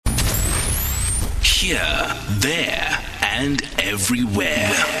Here, there, and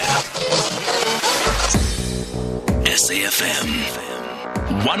everywhere. SAFM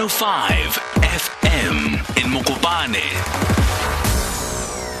 105 FM in Mokopane.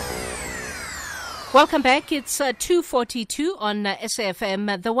 Welcome back. It's 2:42 on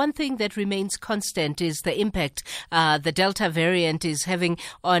SAFM. The one thing that remains constant is the impact the Delta variant is having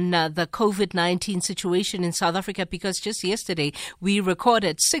on the COVID-19 situation in South Africa, because just yesterday we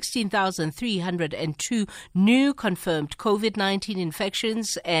recorded 16,302 new confirmed COVID-19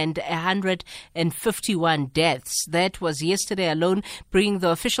 infections and 151 deaths. That was yesterday alone, bringing the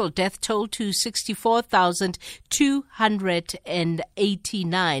official death toll to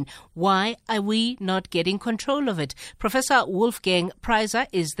 64,289. Why are we not getting control of it? Professor Wolfgang Preiser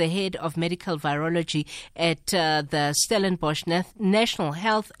is the head of medical virology at the Stellenbosch National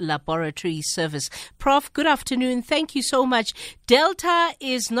Health Laboratory Service. Prof, good afternoon. Thank you so much. Delta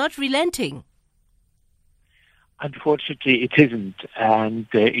is not relenting. Unfortunately, it isn't, and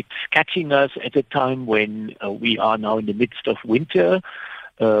it's catching us at a time when we are now in the midst of winter.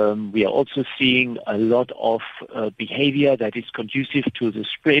 We are also seeing a lot of behavior that is conducive to the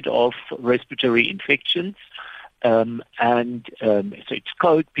spread of respiratory infections. So it's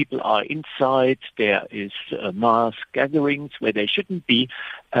cold, people are inside, there is mass gatherings where they shouldn't be,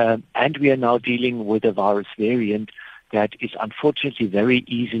 and we are now dealing with a virus variant that is unfortunately very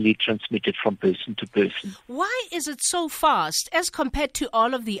easily transmitted from person to person. Why is it so fast as compared to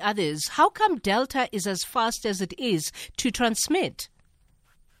all of the others? How come Delta is as fast as it is to transmit?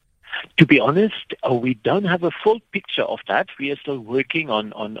 To be honest, we don't have a full picture of that. We are still working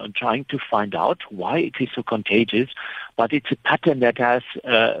on trying to find out why it is so contagious, but it's a pattern that has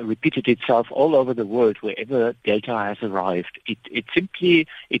repeated itself all over the world wherever Delta has arrived. It simply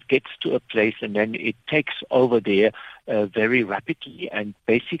gets to a place and then it takes over there very rapidly and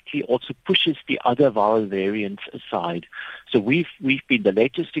basically also pushes the other viral variants aside. So we've been the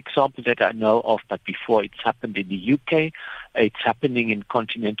latest example that I know of, but before it's happened in the UK, it's happening in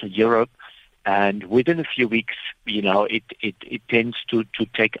continental Europe, and within a few weeks, it tends to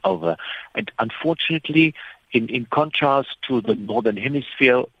take over. And unfortunately, in contrast to the Northern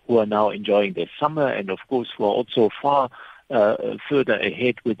Hemisphere, who are now enjoying their summer, and of course who are also far further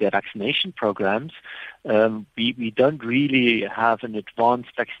ahead with their vaccination programs, we don't really have an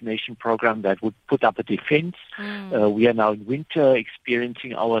advanced vaccination program that would put up a defense. We are now in winter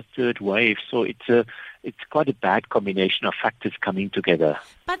experiencing our third wave, so it's quite a bad combination of factors coming together.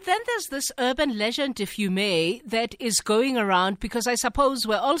 But then there's this urban legend, if you may, that is going around, because I suppose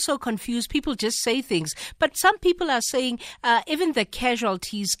we're also confused. People just say things. But some people are saying even the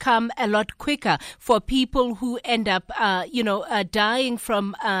casualties come a lot quicker for people who end up, dying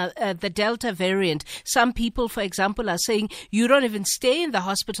from the Delta variant. Some people, for example, are saying you don't even stay in the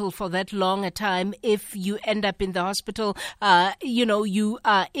hospital for that long a time. If you end up in the hospital, you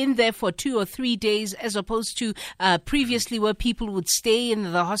are in there for 2 or 3 days, as opposed to previously where people would stay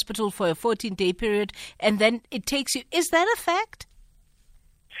in the hospital for a 14-day period and then it takes you. Is that a fact?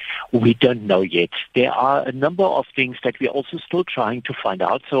 We don't know yet. There are a number of things that we are also still trying to find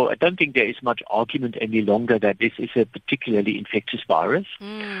out. So I don't think there is much argument any longer that this is a particularly infectious virus.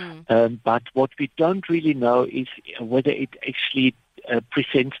 But what we don't really know is whether it actually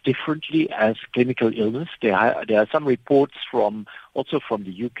presents differently as clinical illness. There are some reports from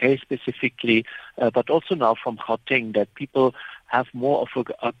the UK specifically, but also now from Gauteng, that people have more of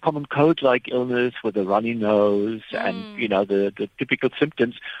a common cold-like illness with a runny nose and, the typical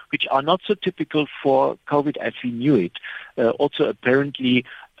symptoms, which are not so typical for COVID as we knew it. Also, apparently,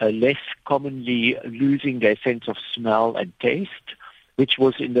 less commonly losing their sense of smell and taste, which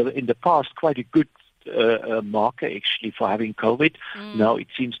was in the past quite a good marker actually for having COVID. Now it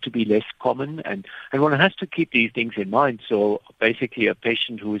seems to be less common, and one has to keep these things in mind. So basically a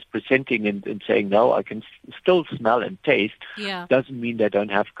patient who is presenting and saying, no, I can still smell and taste, doesn't mean they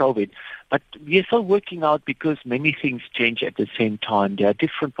don't have COVID. But we are still working out, because many things change at the same time. There are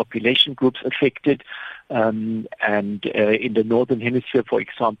different population groups affected, and in the Northern Hemisphere, for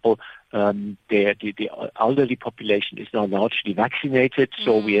example, the elderly population is now largely vaccinated,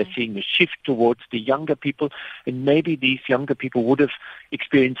 so we are seeing a shift towards the younger people, and maybe these younger people would have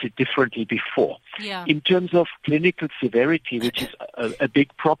experienced it differently before. In terms of clinical severity, which is a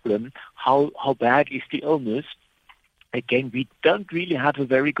big problem, how bad is the illness? Again, we don't really have a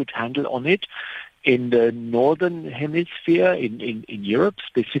very good handle on it. In the Northern Hemisphere, in Europe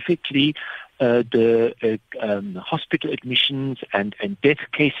specifically, the hospital admissions and death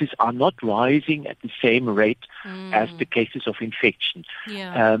cases are not rising at the same rate as the cases of infection.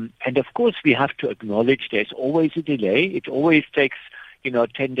 And of course, we have to acknowledge there's always a delay. It always takes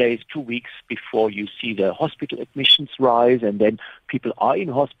 10 days, 2 weeks before you see the hospital admissions rise, and then people are in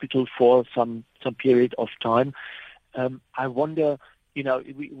hospital for some period of time. I wonder,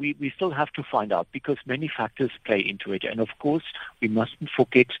 we still have to find out, because many factors play into it. And of course, we mustn't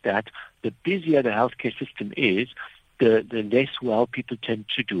forget that the busier the healthcare system is, the less well people tend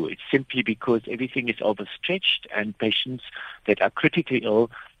to do. It's simply because everything is overstretched, and patients that are critically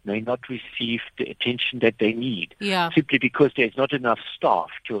ill may not receive the attention that they need. Simply because there's not enough staff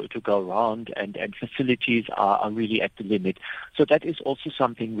to go around, and facilities are really at the limit. So that is also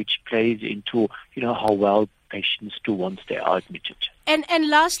something which plays into, how well patients do once they are admitted. And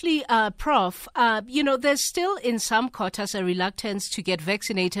lastly, Prof, there's still in some quarters a reluctance to get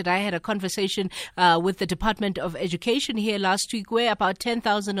vaccinated. I had a conversation with the Department of Education here last week, where about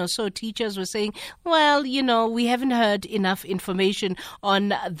 10,000 or so teachers were saying, well, we haven't heard enough information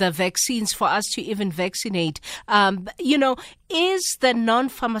on the vaccines for us to even vaccinate. Is the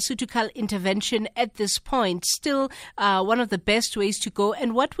non-pharmaceutical intervention at this point still one of the best ways to go?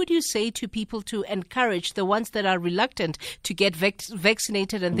 And what would you say to people to encourage the ones that are reluctant to get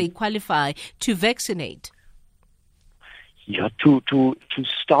vaccinated and they qualify to vaccinate? Yeah, to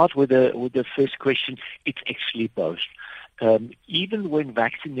start with the first question, it's actually both. Even when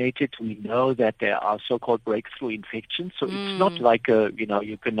vaccinated, we know that there are so-called breakthrough infections. So it's not like,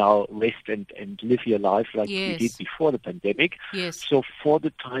 you can now rest and live your life like you did before the pandemic. So for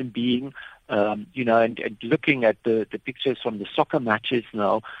the time being, and looking at the pictures from the soccer matches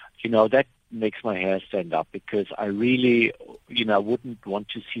now, that makes my hair stand up, because I really, wouldn't want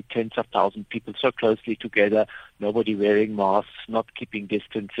to see tens of thousands of people so closely together, nobody wearing masks, not keeping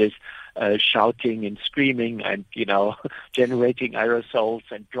distances, shouting and screaming and, generating aerosols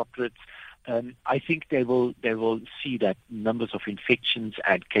and droplets. I think they will see that numbers of infections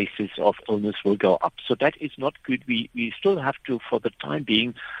and cases of illness will go up. So that is not good. We still have to, for the time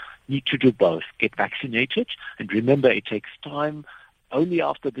being, need to do both. Get vaccinated, and remember, it takes time. Only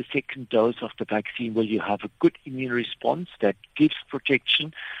after the second dose of the vaccine will you have a good immune response that gives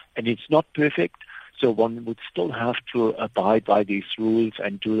protection, and it's not perfect, so one would still have to abide by these rules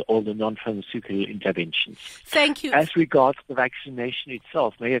and do all the non-pharmaceutical interventions. Thank you. As regards the vaccination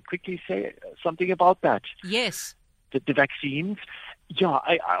itself, may I quickly say something about that? Yes. The vaccines. Yeah,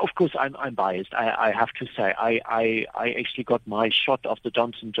 of course, I'm biased. I have to say, I actually got my shot of the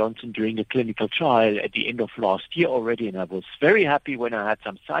Johnson & Johnson during a clinical trial at the end of last year already, and I was very happy when I had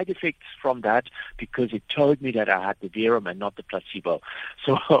some side effects from that, because it told me that I had the verum and not the placebo.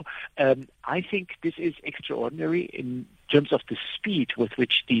 So I think this is extraordinary in terms of the speed with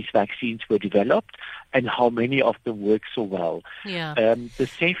which these vaccines were developed and how many of them work so well. The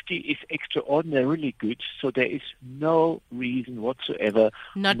safety is extraordinarily good, so there is no reason whatsoever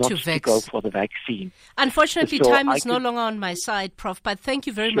not to go for the vaccine. Unfortunately, time is no longer on my side, Prof, but thank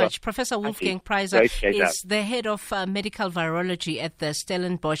you very much. Professor Wolfgang Preiser is the head of medical virology at the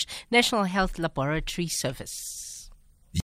Stellenbosch National Health Laboratory Service.